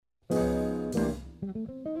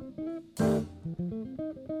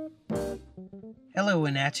Hello,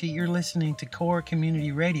 Wenatchee. You're listening to Core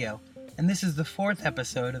Community Radio, and this is the fourth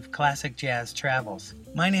episode of Classic Jazz Travels.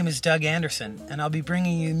 My name is Doug Anderson, and I'll be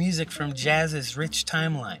bringing you music from jazz's rich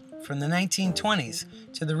timeline, from the 1920s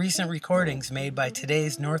to the recent recordings made by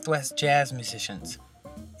today's Northwest jazz musicians.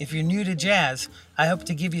 If you're new to jazz, I hope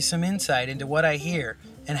to give you some insight into what I hear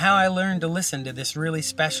and how I learned to listen to this really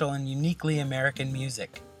special and uniquely American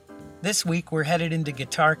music. This week, we're headed into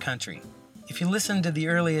guitar country. If you listen to the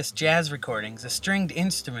earliest jazz recordings, a stringed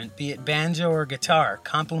instrument, be it banjo or guitar,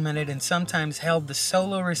 complemented and sometimes held the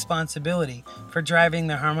solo responsibility for driving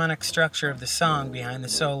the harmonic structure of the song behind the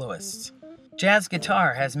soloists. Jazz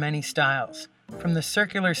guitar has many styles, from the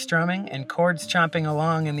circular strumming and chords chomping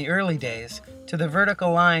along in the early days to the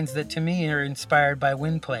vertical lines that to me are inspired by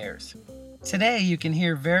wind players. Today you can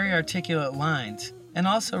hear very articulate lines and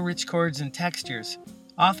also rich chords and textures,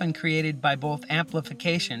 often created by both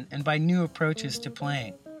amplification and by new approaches to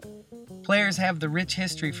playing. Players have the rich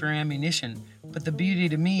history for ammunition, but the beauty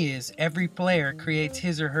to me is every player creates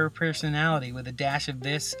his or her personality with a dash of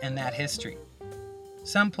this and that history.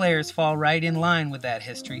 Some players fall right in line with that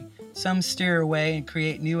history, some steer away and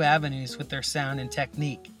create new avenues with their sound and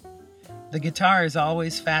technique. The guitar has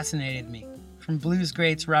always fascinated me, from blues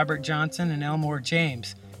greats Robert Johnson and Elmore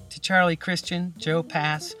James, to Charlie Christian, Joe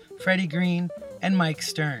Pass, Freddie Green, and Mike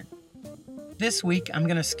Stern. This week, I'm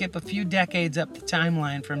going to skip a few decades up the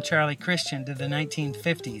timeline from Charlie Christian to the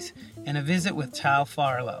 1950s and a visit with Tal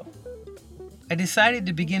Farlow. I decided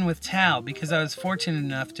to begin with Tal because I was fortunate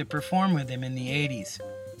enough to perform with him in the 80s.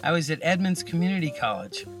 I was at Edmonds Community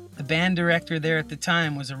College. The band director there at the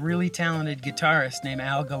time was a really talented guitarist named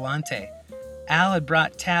Al Galante. Al had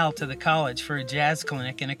brought Tal to the college for a jazz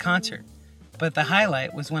clinic and a concert. But the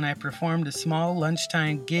highlight was when I performed a small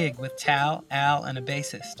lunchtime gig with Tal, Al, and a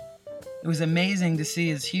bassist. It was amazing to see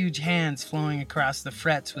his huge hands flowing across the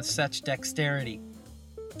frets with such dexterity.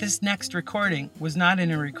 This next recording was not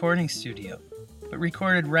in a recording studio, but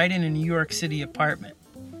recorded right in a New York City apartment.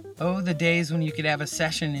 Oh, the days when you could have a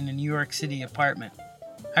session in a New York City apartment.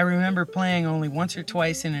 I remember playing only once or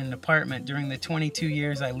twice in an apartment during the 22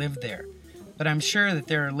 years I lived there, but I'm sure that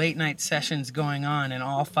there are late-night sessions going on in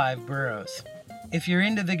all 5 boroughs. If you're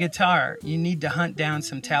into the guitar, you need to hunt down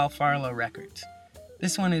some Tal Farlow records.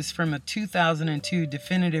 This one is from a 2002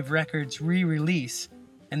 Definitive Records re-release,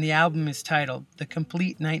 and the album is titled The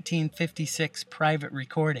Complete 1956 Private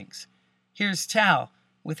Recordings. Here's Tal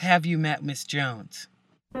with Have You Met Miss Jones?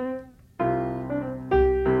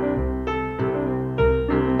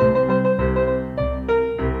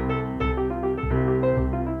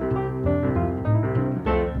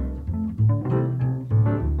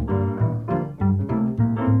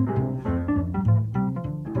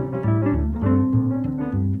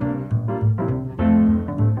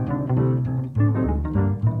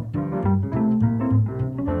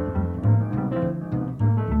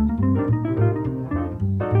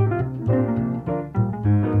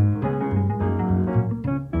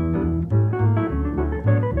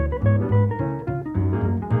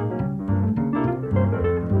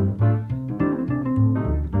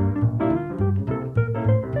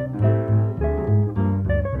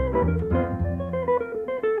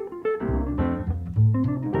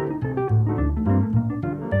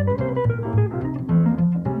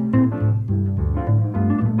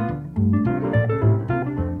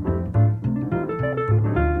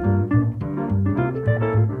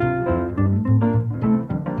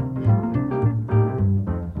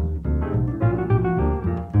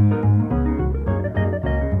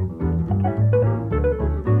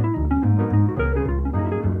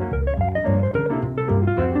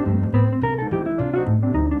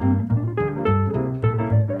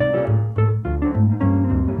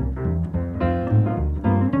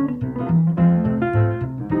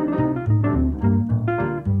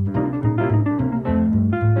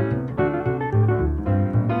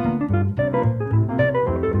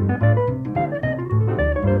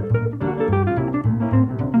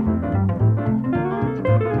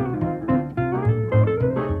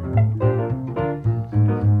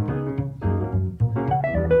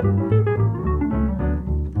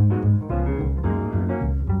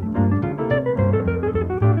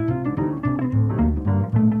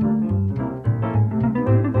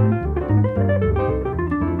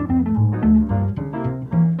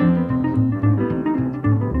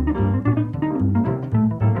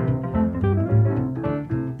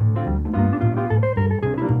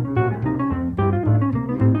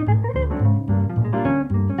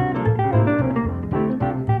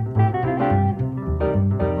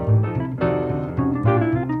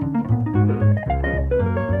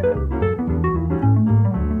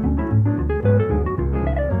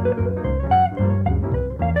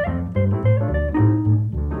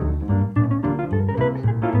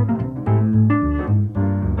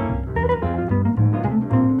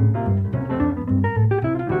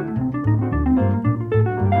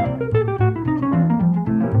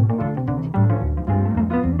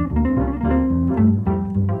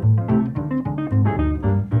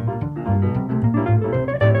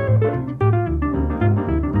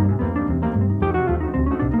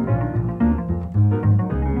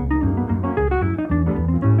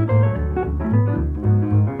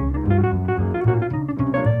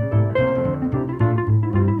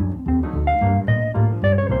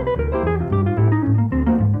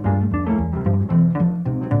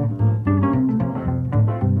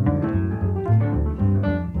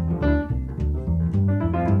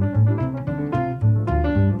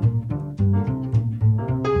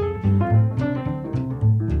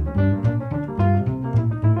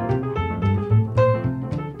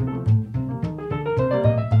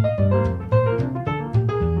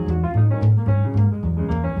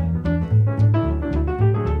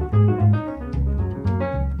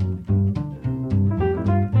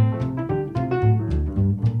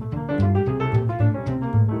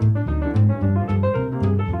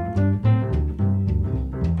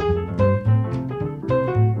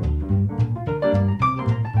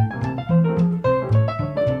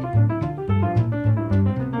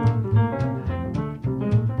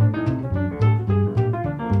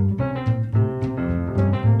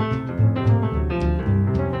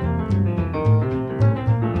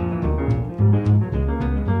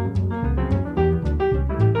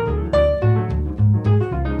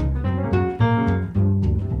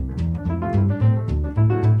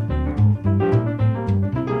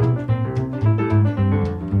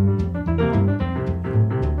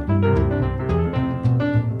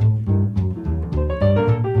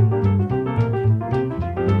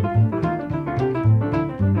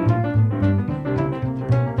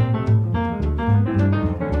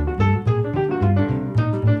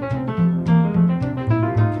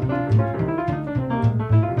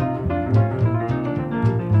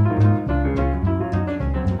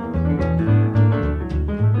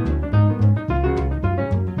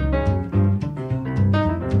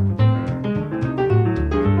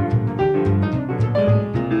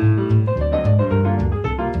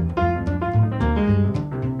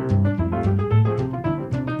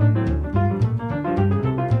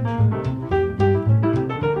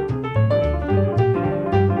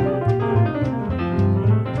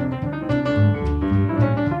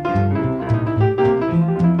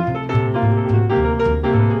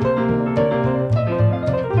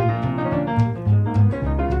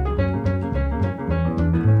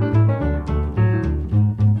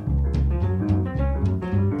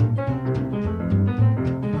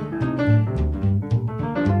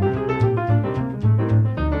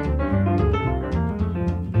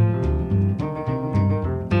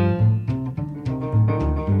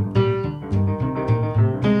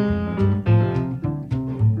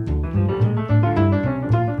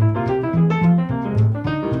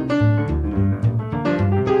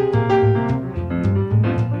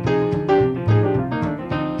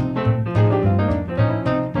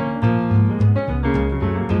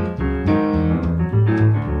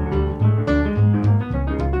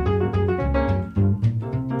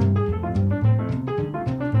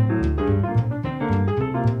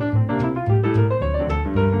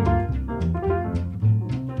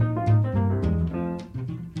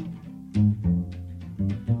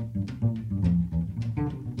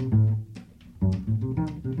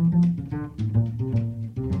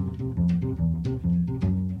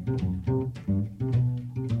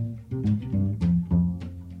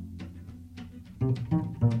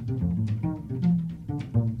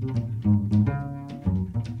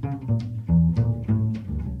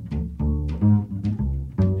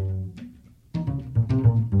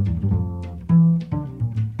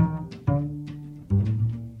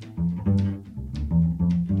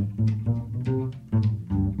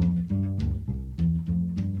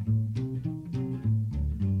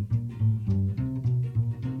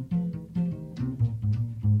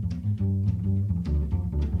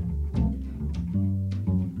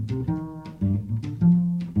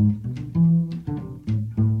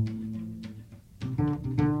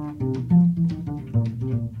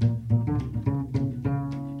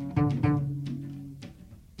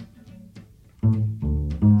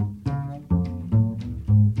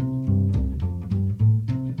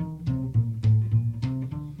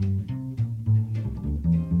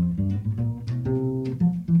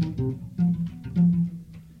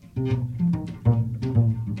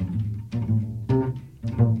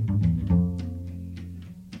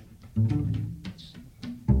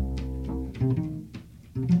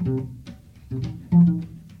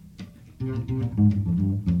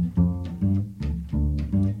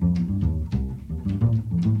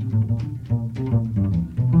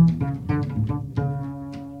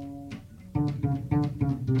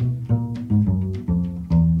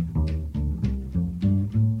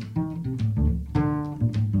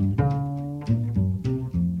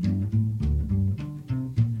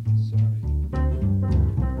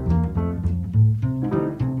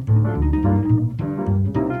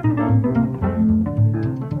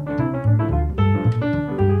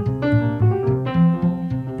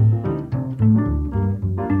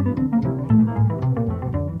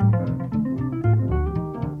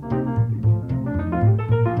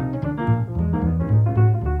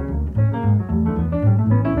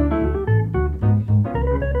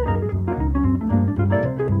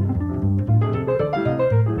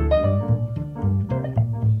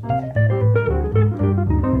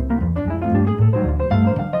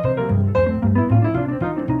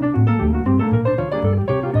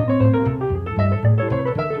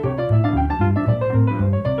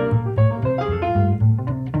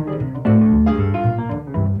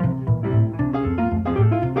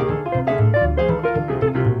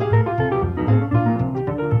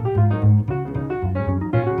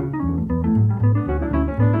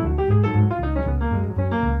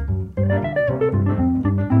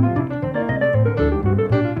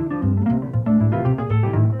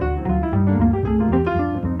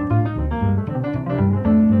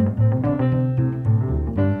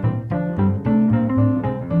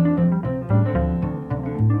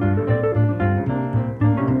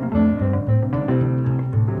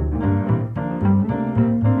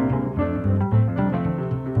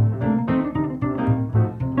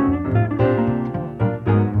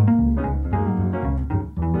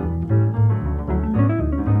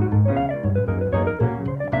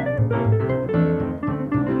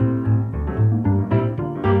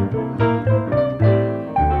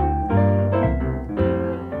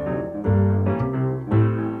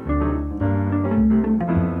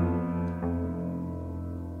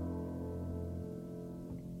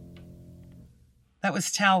 That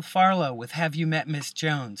was Tal Farlow with Have You Met Miss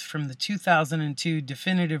Jones from the 2002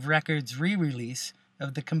 Definitive Records re-release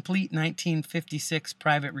of the complete 1956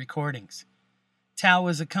 private recordings. Tal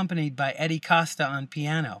was accompanied by Eddie Costa on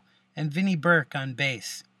piano and Vinnie Burke on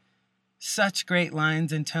bass. Such great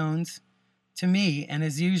lines and tones. To me, and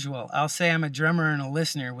as usual, I'll say I'm a drummer and a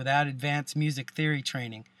listener without advanced music theory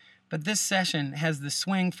training, but this session has the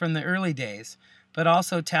swing from the early days, but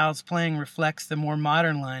also Tal's playing reflects the more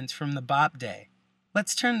modern lines from the bop day.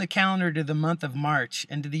 Let's turn the calendar to the month of March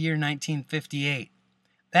and to the year 1958.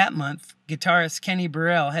 That month, guitarist Kenny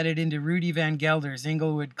Burrell headed into Rudy Van Gelder's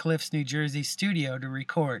Englewood Cliffs, New Jersey studio to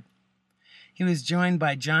record. He was joined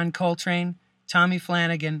by John Coltrane, Tommy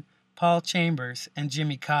Flanagan, Paul Chambers, and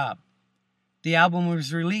Jimmy Cobb. The album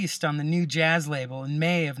was released on the New Jazz label in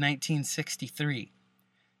May of 1963.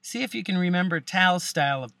 See if you can remember Tal's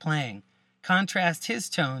style of playing. Contrast his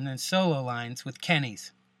tone and solo lines with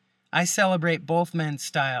Kenny's. I celebrate both men's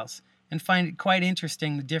styles and find it quite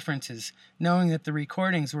interesting the differences, knowing that the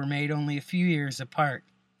recordings were made only a few years apart.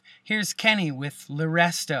 Here's Kenny with Le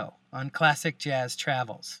Resto on Classic Jazz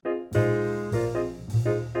Travels.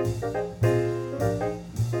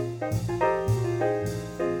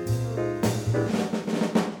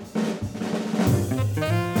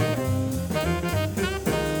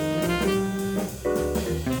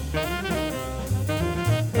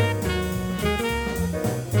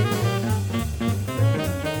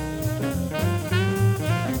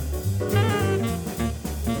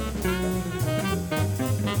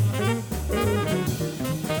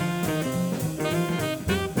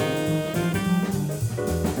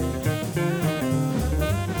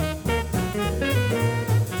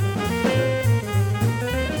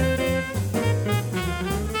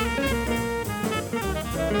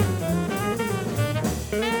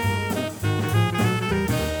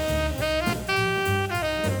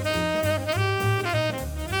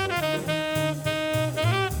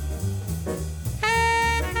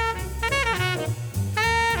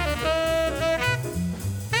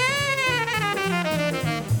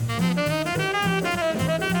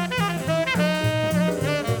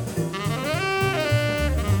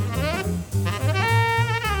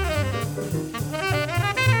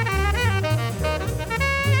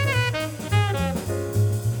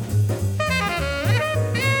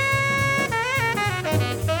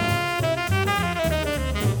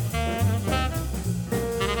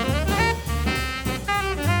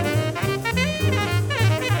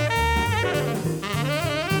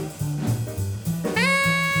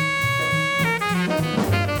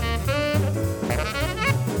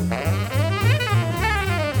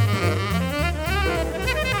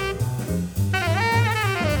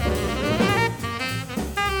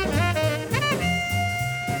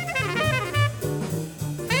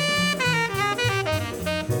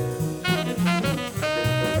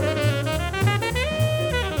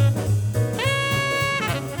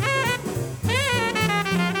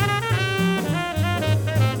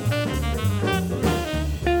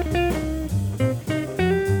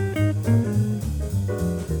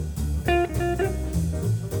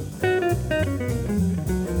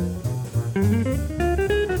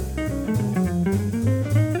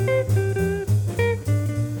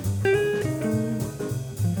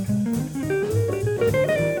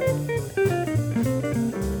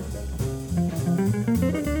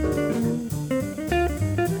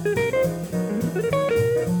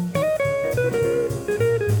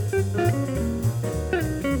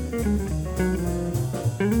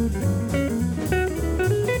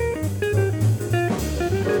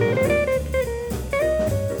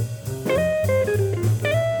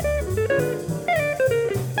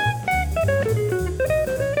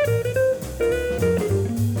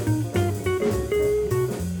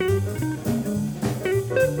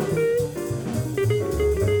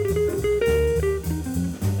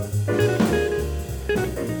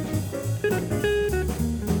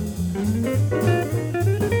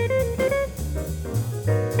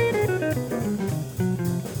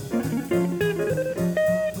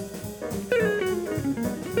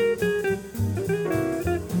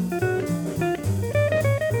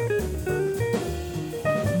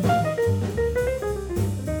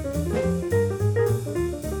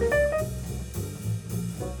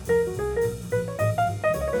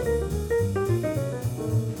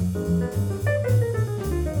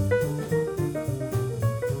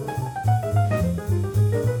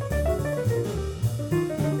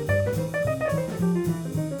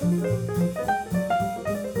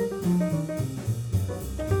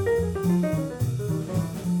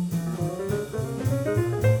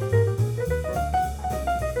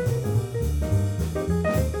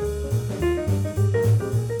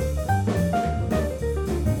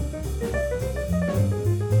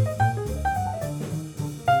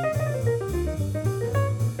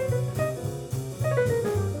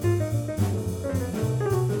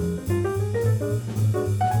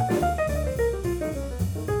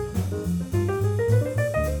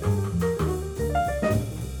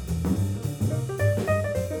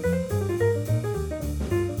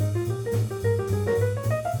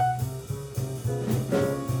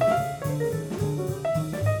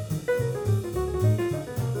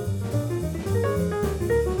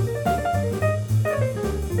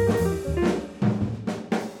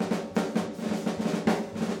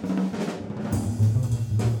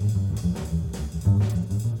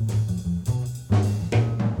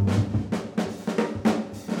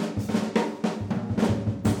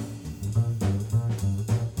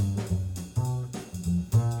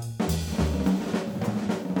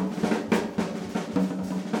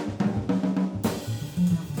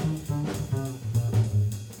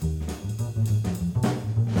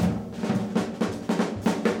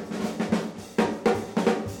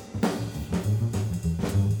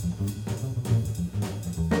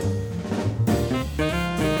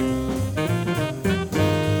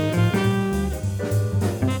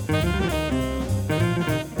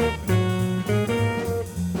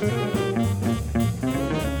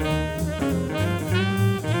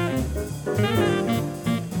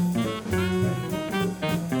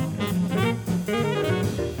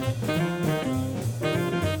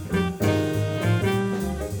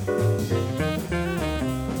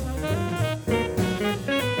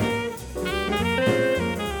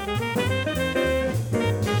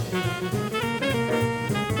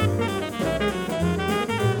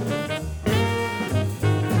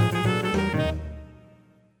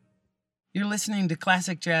 You're listening to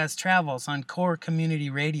Classic Jazz Travels on Core Community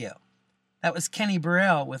Radio. That was Kenny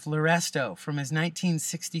Burrell with L'Arresto from his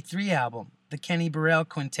 1963 album, The Kenny Burrell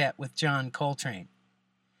Quintet with John Coltrane.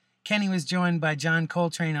 Kenny was joined by John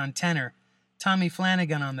Coltrane on tenor, Tommy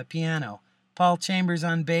Flanagan on the piano, Paul Chambers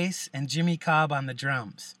on bass, and Jimmy Cobb on the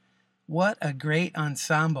drums. What a great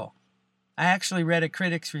ensemble! I actually read a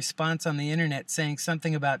critic's response on the internet saying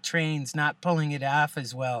something about Trains not pulling it off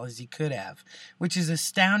as well as he could have, which is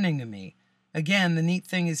astounding to me. Again, the neat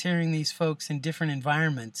thing is hearing these folks in different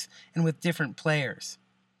environments and with different players.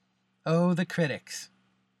 Oh, the critics.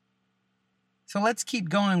 So let's keep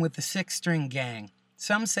going with the six-string gang.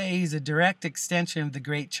 Some say he's a direct extension of the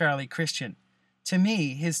great Charlie Christian. To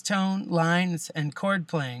me, his tone, lines, and chord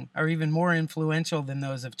playing are even more influential than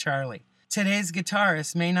those of Charlie. Today's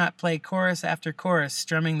guitarist may not play chorus after chorus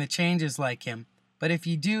strumming the changes like him, but if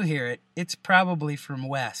you do hear it, it's probably from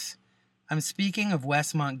Wes. I'm speaking of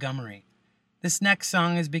Wes Montgomery. This next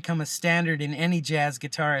song has become a standard in any jazz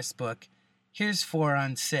guitarist book. Here's 4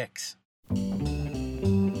 on 6.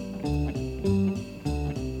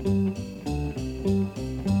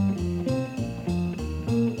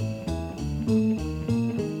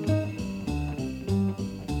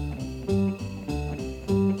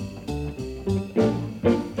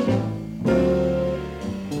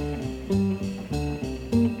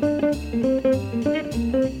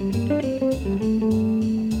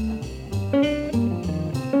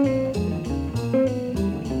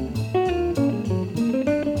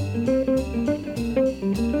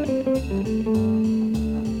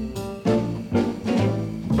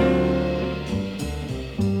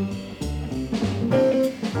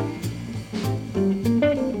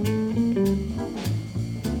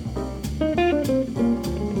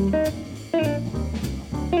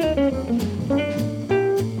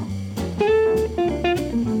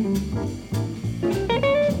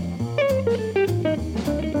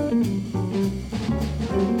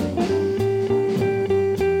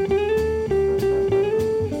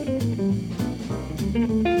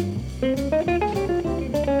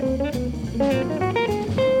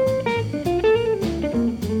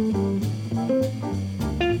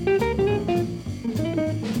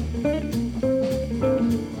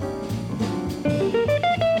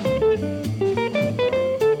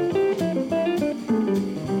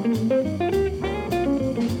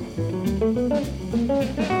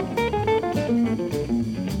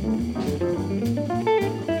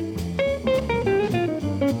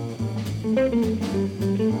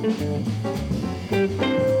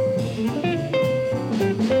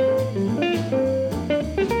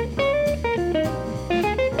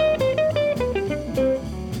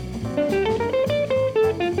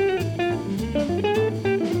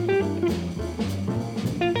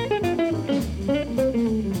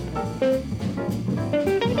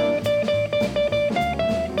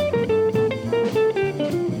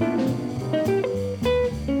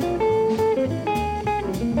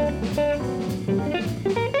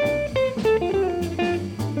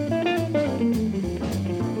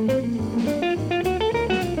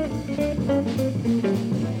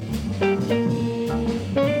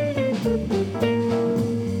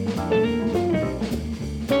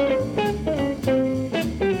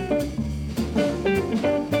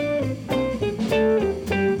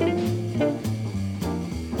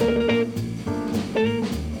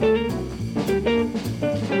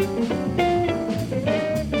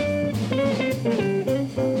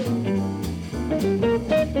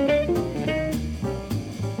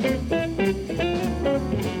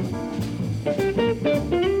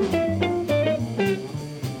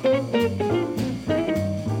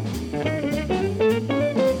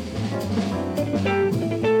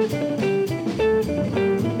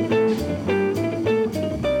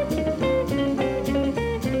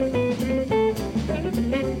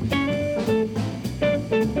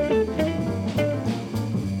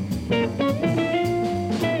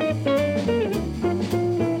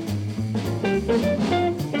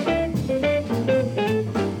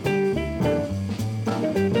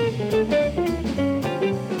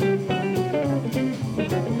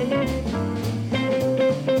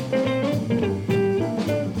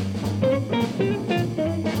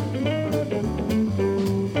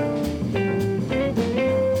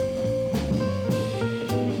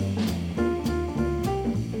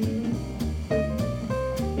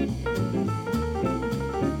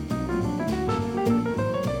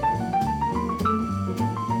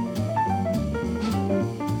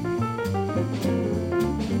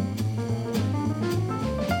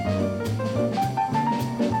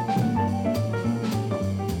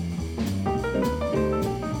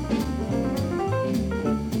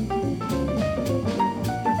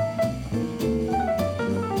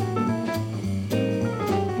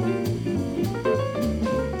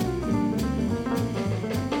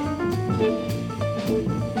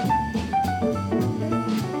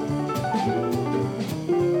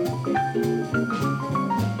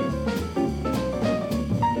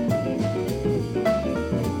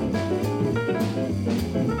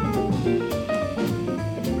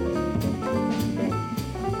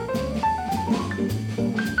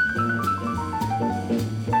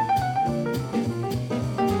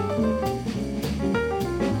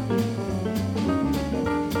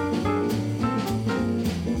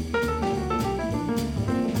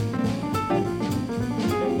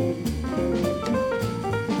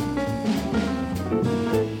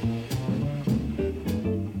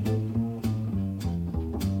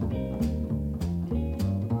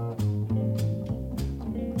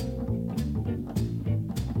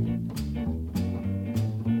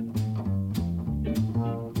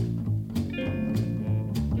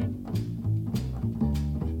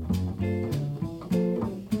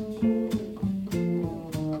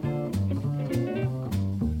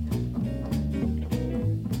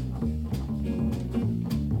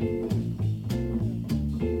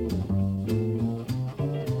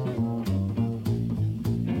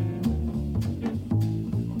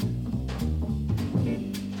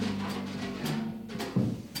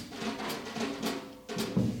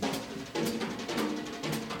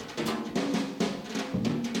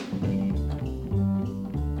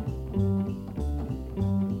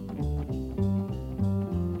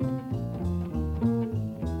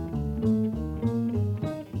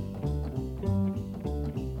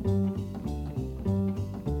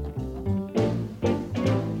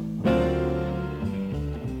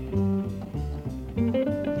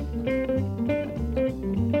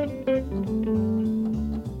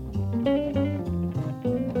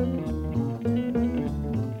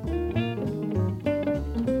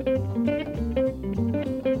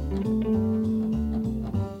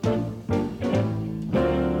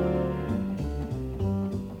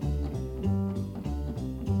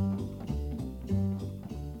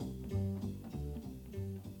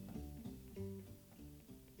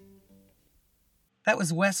 That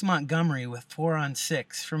was Wes Montgomery with 4 on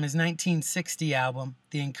 6 from his 1960 album,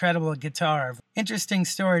 The Incredible Guitar. Interesting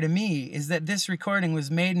story to me is that this recording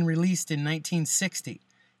was made and released in 1960.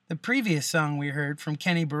 The previous song we heard from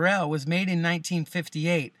Kenny Burrell was made in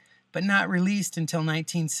 1958, but not released until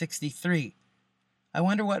 1963. I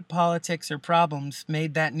wonder what politics or problems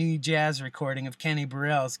made that new jazz recording of Kenny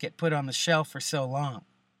Burrell's get put on the shelf for so long.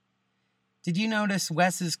 Did you notice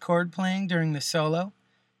Wes's chord playing during the solo?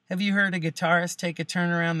 Have you heard a guitarist take a turn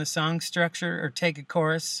around the song structure or take a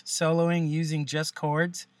chorus soloing using just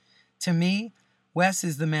chords? To me, Wes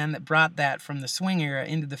is the man that brought that from the swing era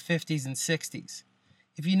into the 50s and 60s.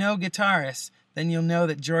 If you know guitarists, then you'll know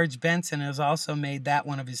that George Benson has also made that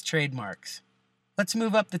one of his trademarks. Let's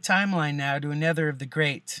move up the timeline now to another of the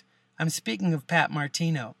greats. I'm speaking of Pat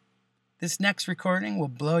Martino. This next recording will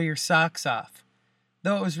blow your socks off.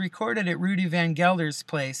 Though it was recorded at Rudy Van Gelder's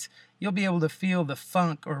place, you'll be able to feel the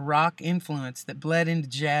funk or rock influence that bled into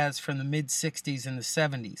jazz from the mid-60s and the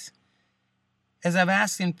 70s. As I've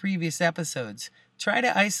asked in previous episodes, try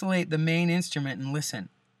to isolate the main instrument and listen.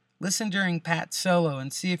 Listen during Pat's solo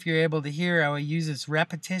and see if you're able to hear how he uses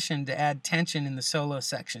repetition to add tension in the solo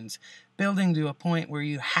sections, building to a point where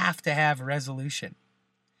you have to have resolution.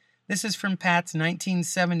 This is from Pat's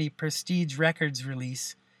 1970 Prestige Records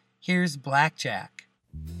release. Here's Blackjack.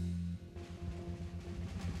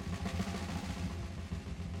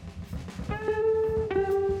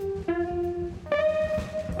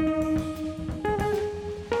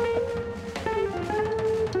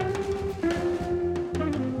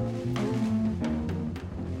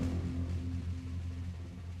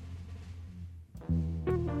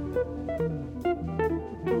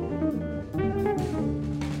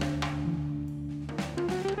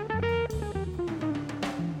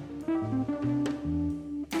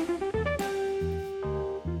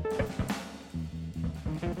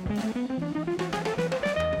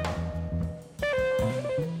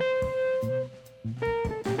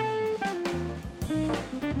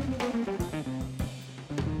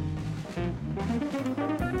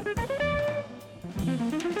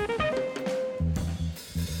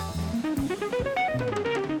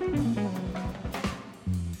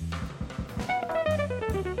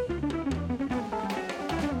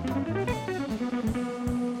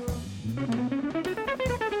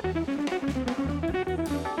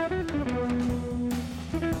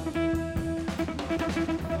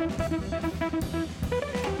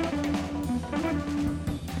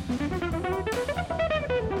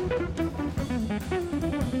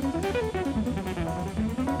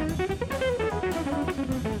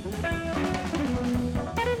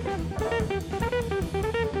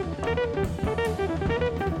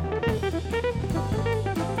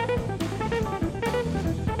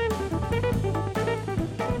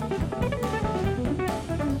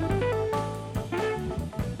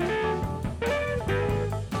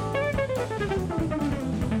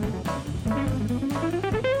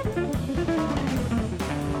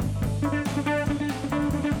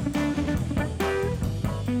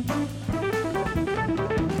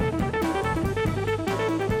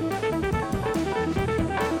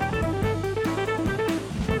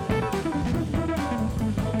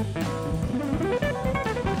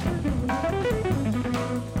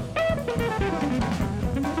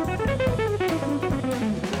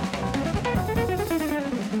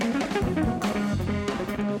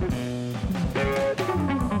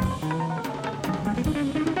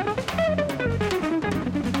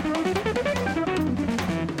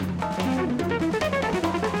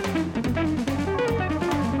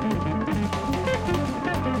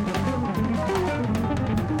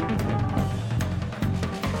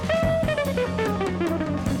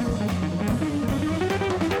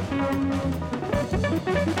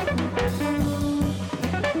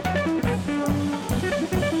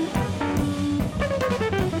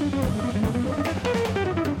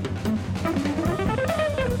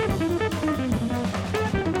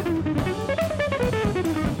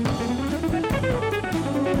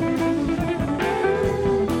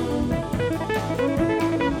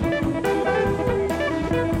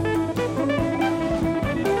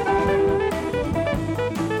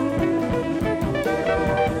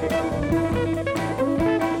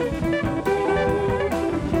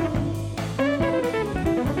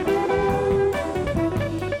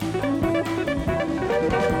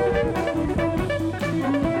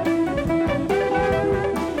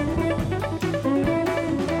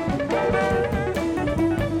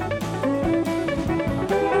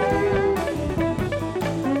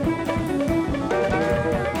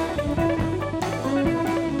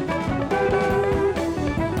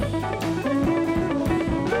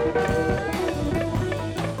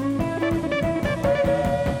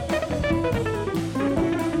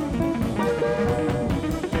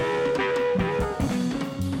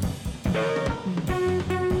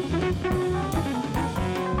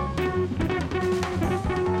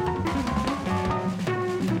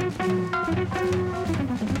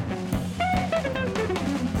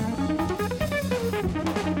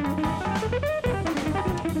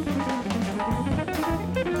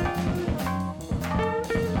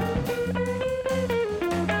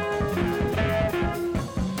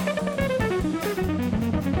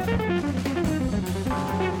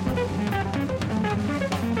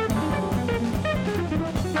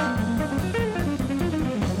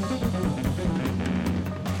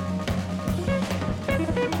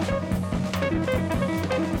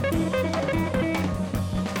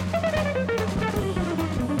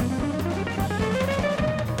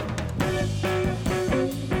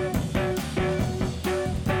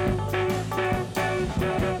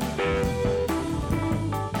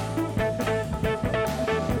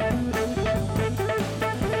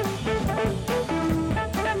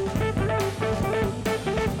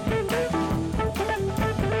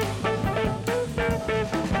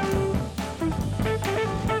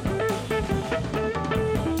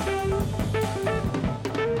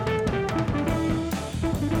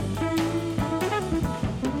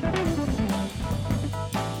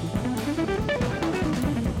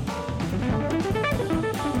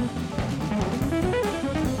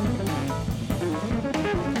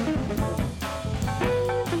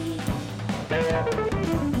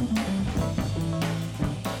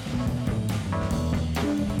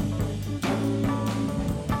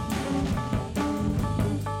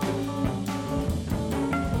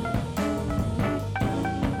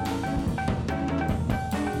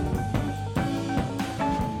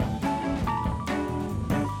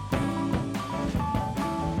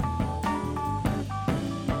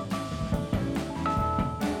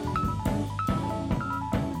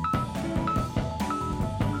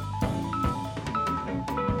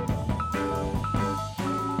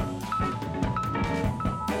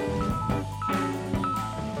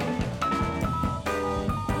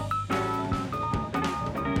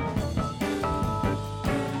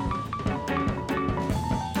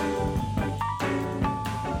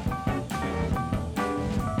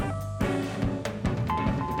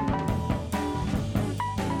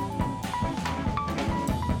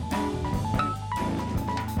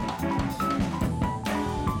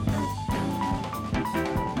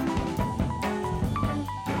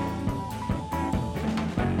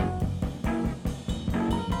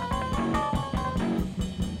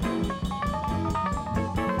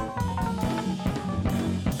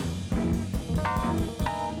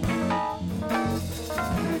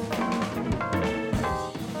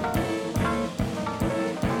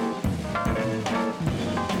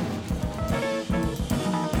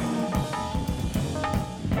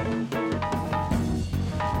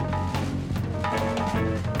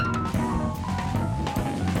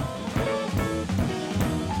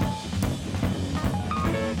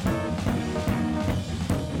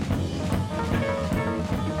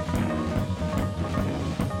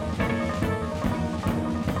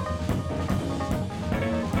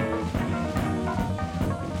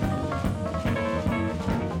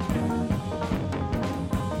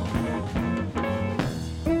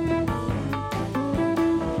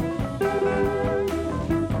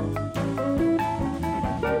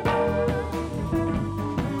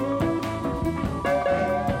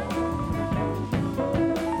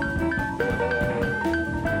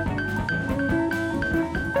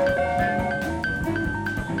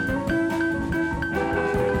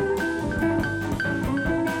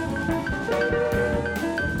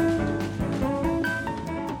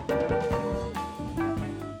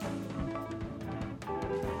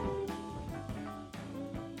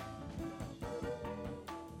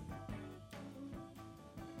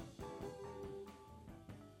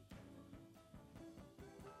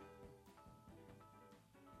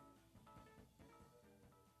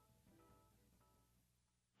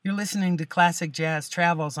 You're listening to Classic Jazz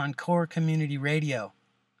Travels on Core Community Radio.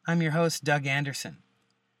 I'm your host, Doug Anderson.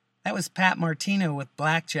 That was Pat Martino with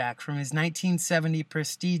Blackjack from his 1970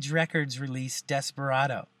 Prestige Records release,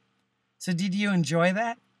 Desperado. So did you enjoy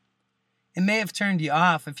that? It may have turned you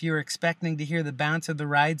off if you were expecting to hear the bounce of the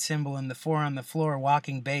ride cymbal and the four-on-the-floor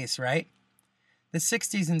walking bass, right? The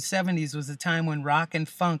 60s and 70s was a time when rock and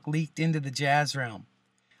funk leaked into the jazz realm.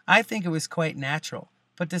 I think it was quite natural,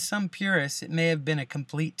 but to some purists it may have been a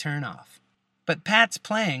complete turnoff. But Pat's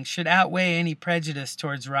playing should outweigh any prejudice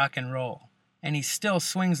towards rock and roll, and he still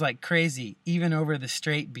swings like crazy, even over the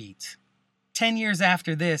straight beats. 10 years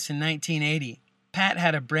after this, in 1980, Pat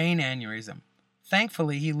had a brain aneurysm.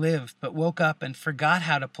 Thankfully, he lived, but woke up and forgot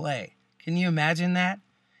how to play. Can you imagine that?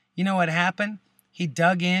 You know what happened? He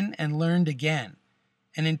dug in and learned again.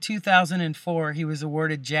 And in 2004, he was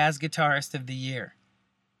awarded Jazz Guitarist of the Year.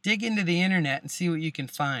 Dig into the internet and see what you can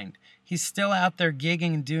find. He's still out there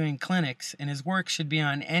gigging and doing clinics, and his work should be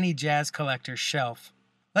on any jazz collector's shelf.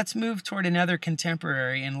 Let's move toward another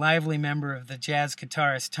contemporary and lively member of the jazz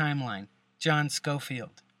guitarist timeline, John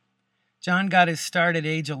Scofield. John got his start at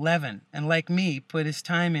age 11, and like me, put his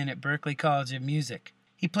time in at Berklee College of Music.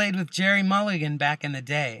 He played with Jerry Mulligan back in the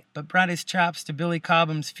day, but brought his chops to Billy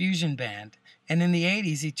Cobham's fusion band, and in the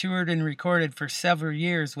 80s he toured and recorded for several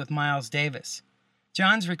years with Miles Davis.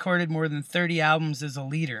 John's recorded more than 30 albums as a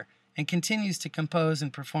leader, and continues to compose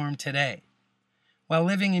and perform today. While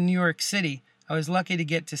living in New York City, I was lucky to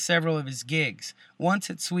get to several of his gigs, once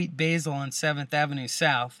at Sweet Basil on 7th Avenue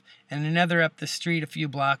South, and another up the street a few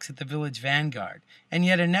blocks at the Village Vanguard, and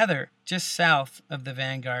yet another just south of the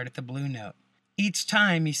Vanguard at the Blue Note. Each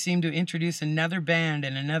time he seemed to introduce another band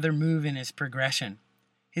and another move in his progression.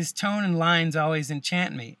 His tone and lines always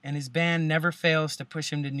enchant me, and his band never fails to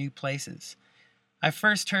push him to new places. I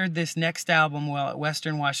first heard this next album while at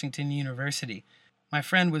Western Washington University. My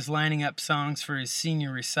friend was lining up songs for his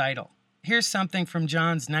senior recital. Here's something from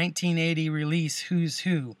John's 1980 release, Who's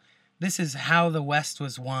Who. This is How the West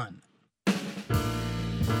Was Won.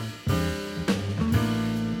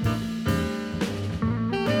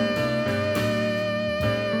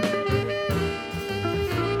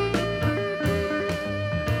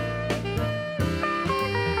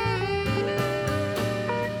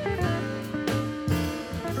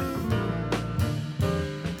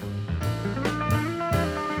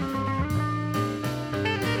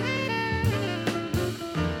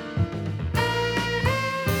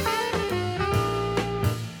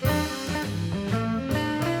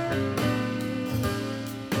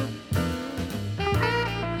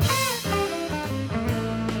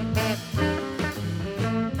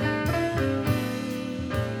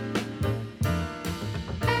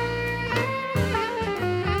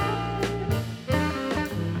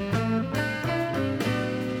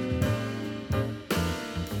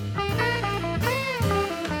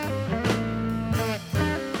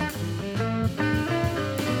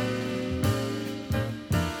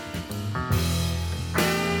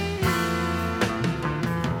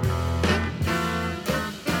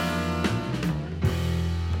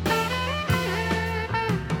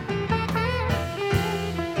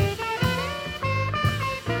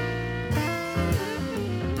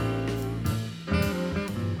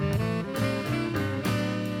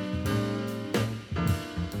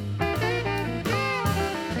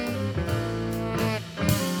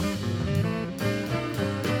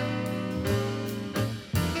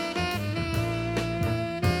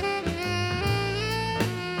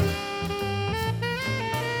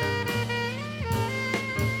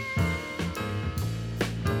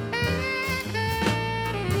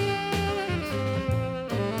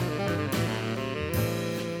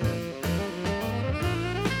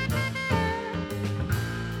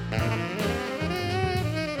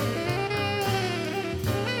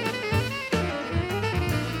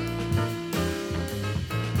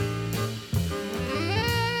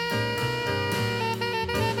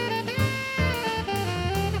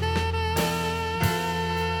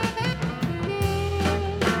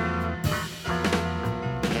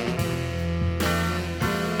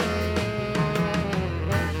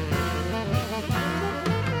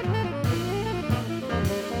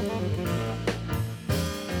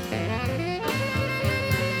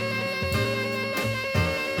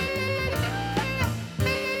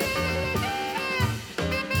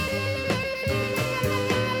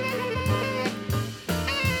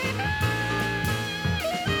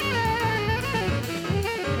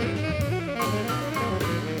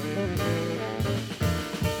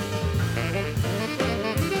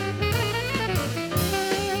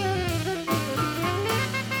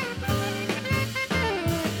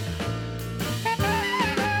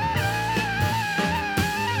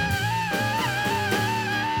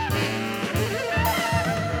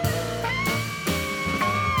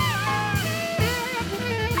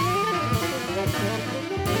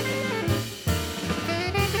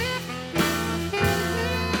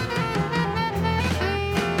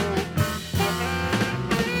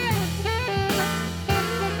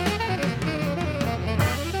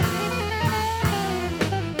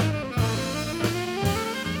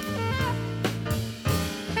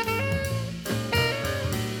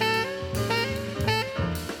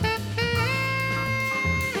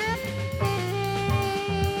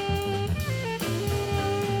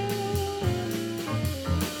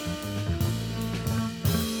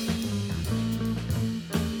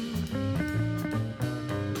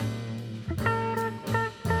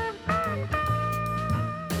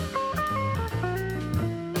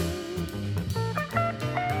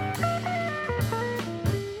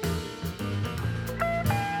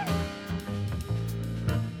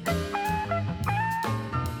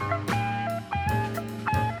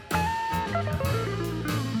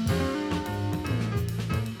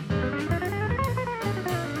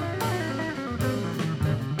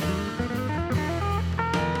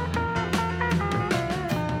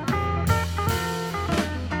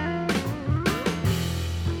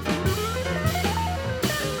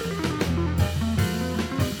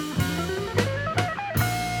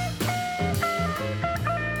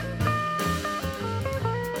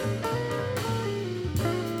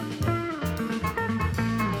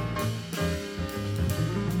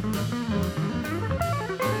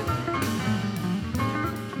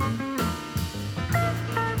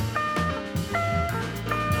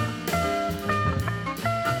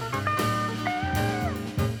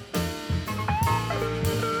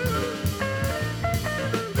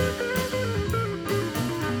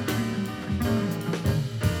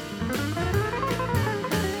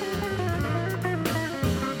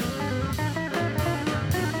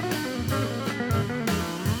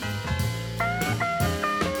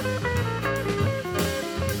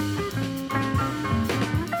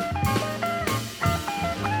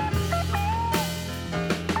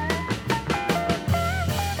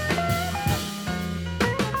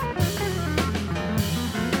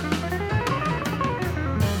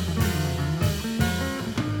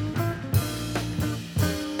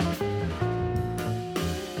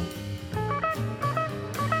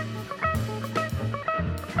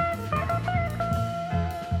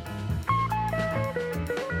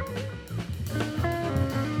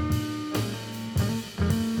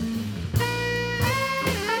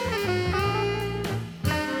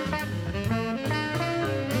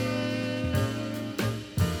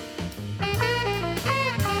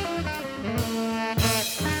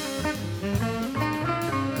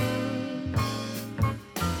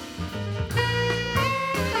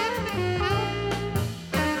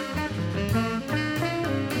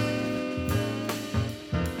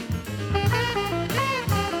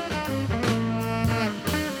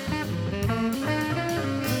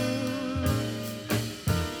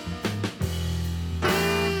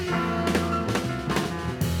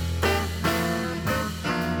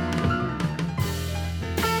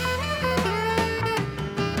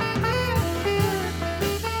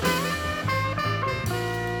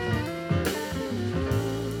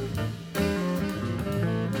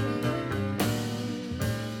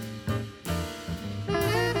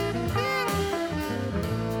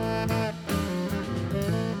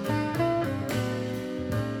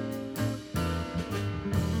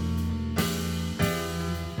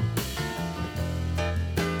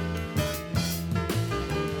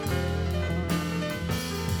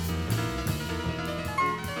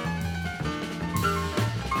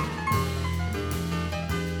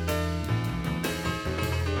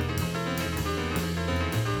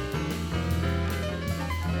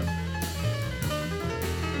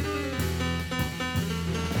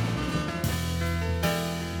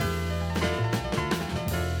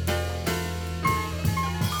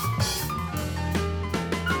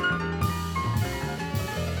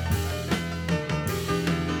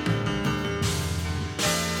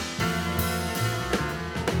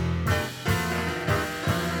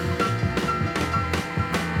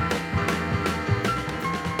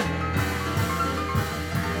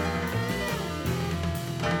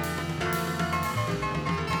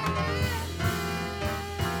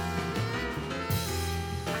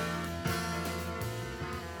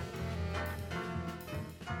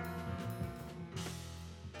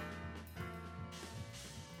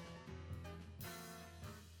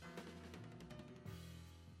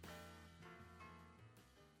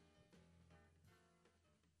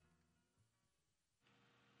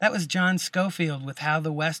 That was John Scofield with How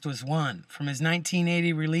the West Was Won from his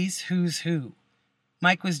 1980 release, Who's Who.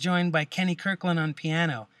 Mike was joined by Kenny Kirkland on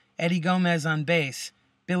piano, Eddie Gomez on bass,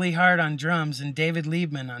 Billy Hart on drums, and David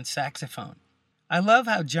Liebman on saxophone. I love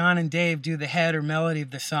how John and Dave do the head or melody of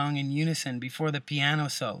the song in unison before the piano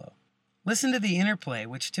solo. Listen to the interplay,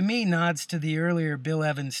 which to me nods to the earlier Bill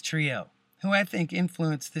Evans trio, who I think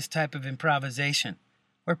influenced this type of improvisation,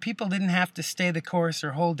 where people didn't have to stay the course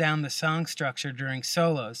or hold down the song structure during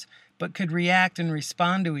solos, but could react and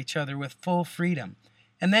respond to each other with full freedom,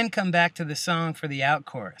 and then come back to the song for the out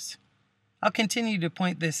chorus. I'll continue to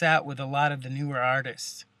point this out with a lot of the newer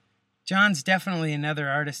artists. John's definitely another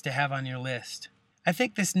artist to have on your list. I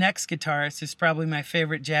think this next guitarist is probably my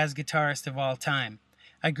favorite jazz guitarist of all time.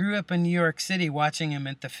 I grew up in New York City watching him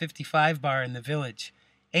at the 55 bar in the Village.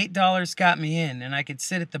 $8 got me in, and I could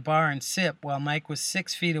sit at the bar and sip while Mike was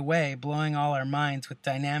 6 feet away, blowing all our minds with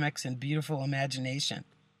dynamics and beautiful imagination.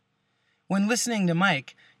 When listening to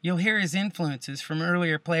Mike, you'll hear his influences from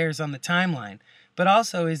earlier players on the timeline, but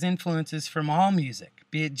also his influences from all music,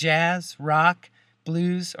 be it jazz, rock,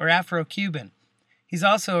 blues, or Afro-Cuban. He's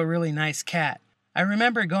also a really nice cat. I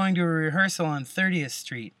remember going to a rehearsal on 30th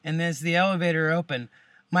Street, and as the elevator opened,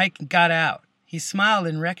 Mike got out. He smiled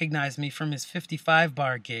and recognized me from his 55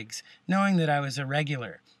 bar gigs, knowing that I was a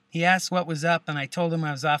regular. He asked what was up, and I told him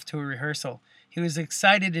I was off to a rehearsal. He was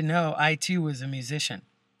excited to know I too was a musician.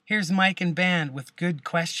 Here's Mike and band with Good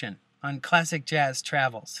Question on Classic Jazz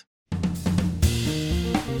Travels.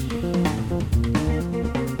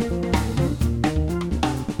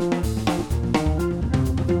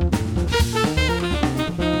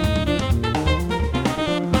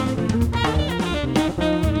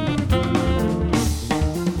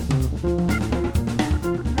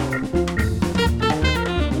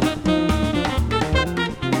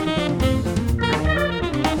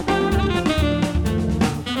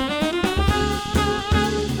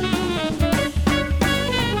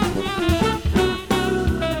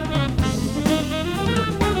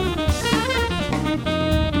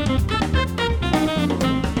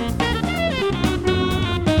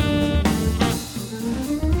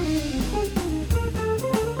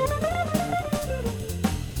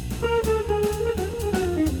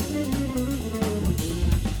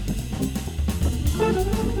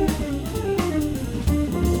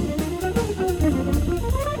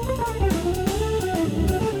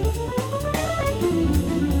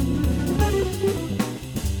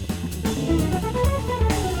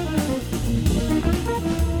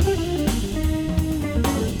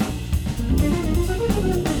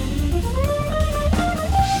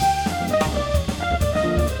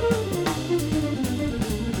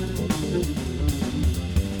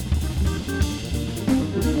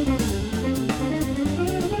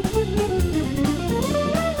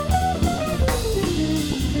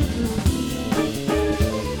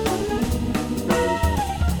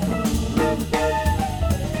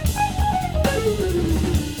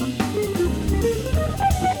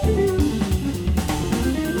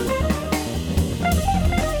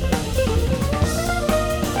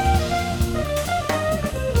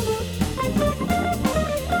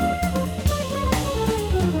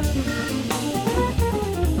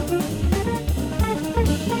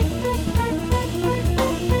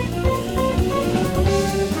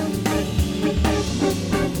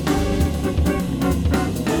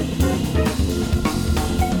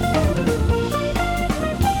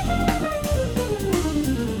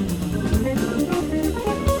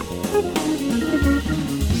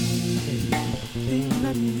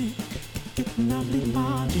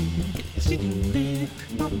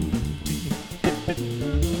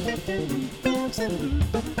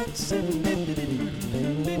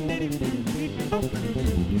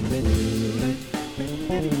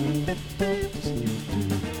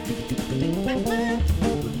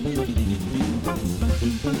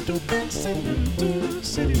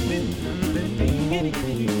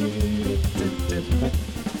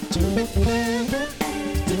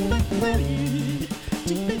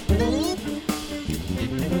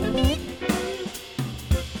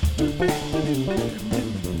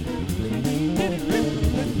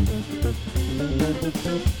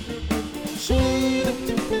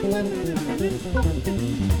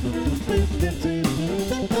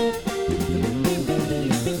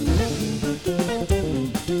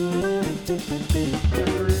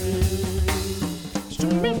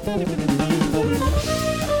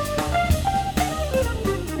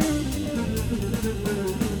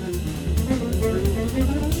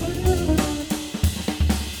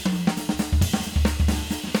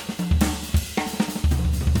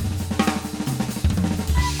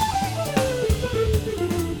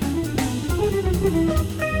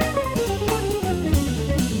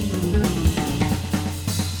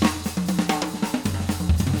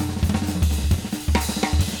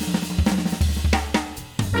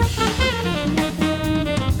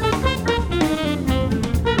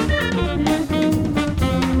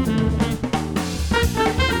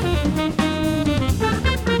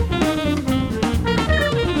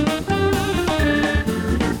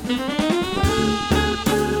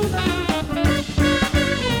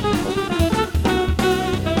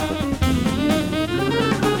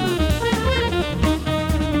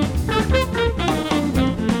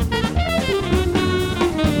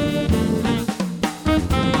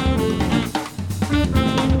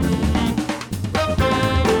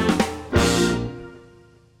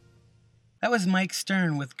 That was Mike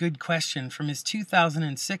Stern with Good Question from his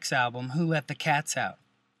 2006 album, Who Let the Cats Out?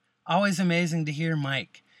 Always amazing to hear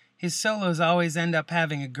Mike. His solos always end up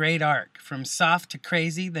having a great arc, from soft to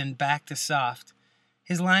crazy, then back to soft.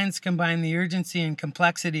 His lines combine the urgency and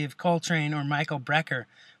complexity of Coltrane or Michael Brecker,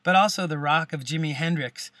 but also the rock of Jimi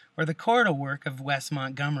Hendrix or the chordal work of Wes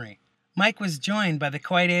Montgomery. Mike was joined by the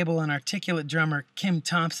quite able and articulate drummer Kim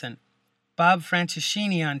Thompson, Bob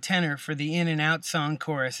Franceschini on tenor for the in and out song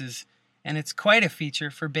choruses, and it's quite a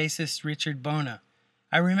feature for bassist Richard Bona.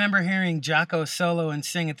 I remember hearing Jaco solo and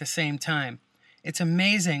sing at the same time. It's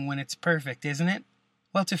amazing when it's perfect, isn't it?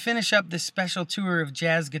 Well, to finish up this special tour of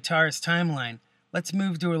Jazz Guitarist Timeline, let's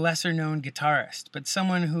move to a lesser-known guitarist, but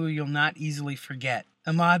someone who you'll not easily forget,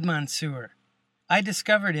 Ahmad Mansour. I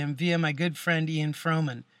discovered him via my good friend Ian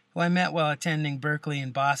Froman, who I met while attending Berklee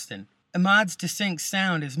in Boston. Ahmad's distinct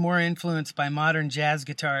sound is more influenced by modern jazz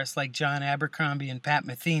guitarists like John Abercrombie and Pat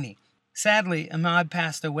Metheny. Sadly, Ahmad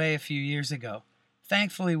passed away a few years ago.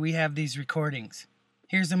 Thankfully, we have these recordings.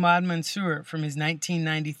 Here's Ahmad Mansour from his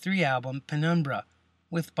 1993 album, Penumbra,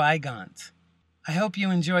 with Bygones. I hope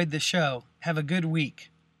you enjoyed the show, have a good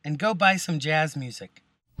week, and go buy some jazz music.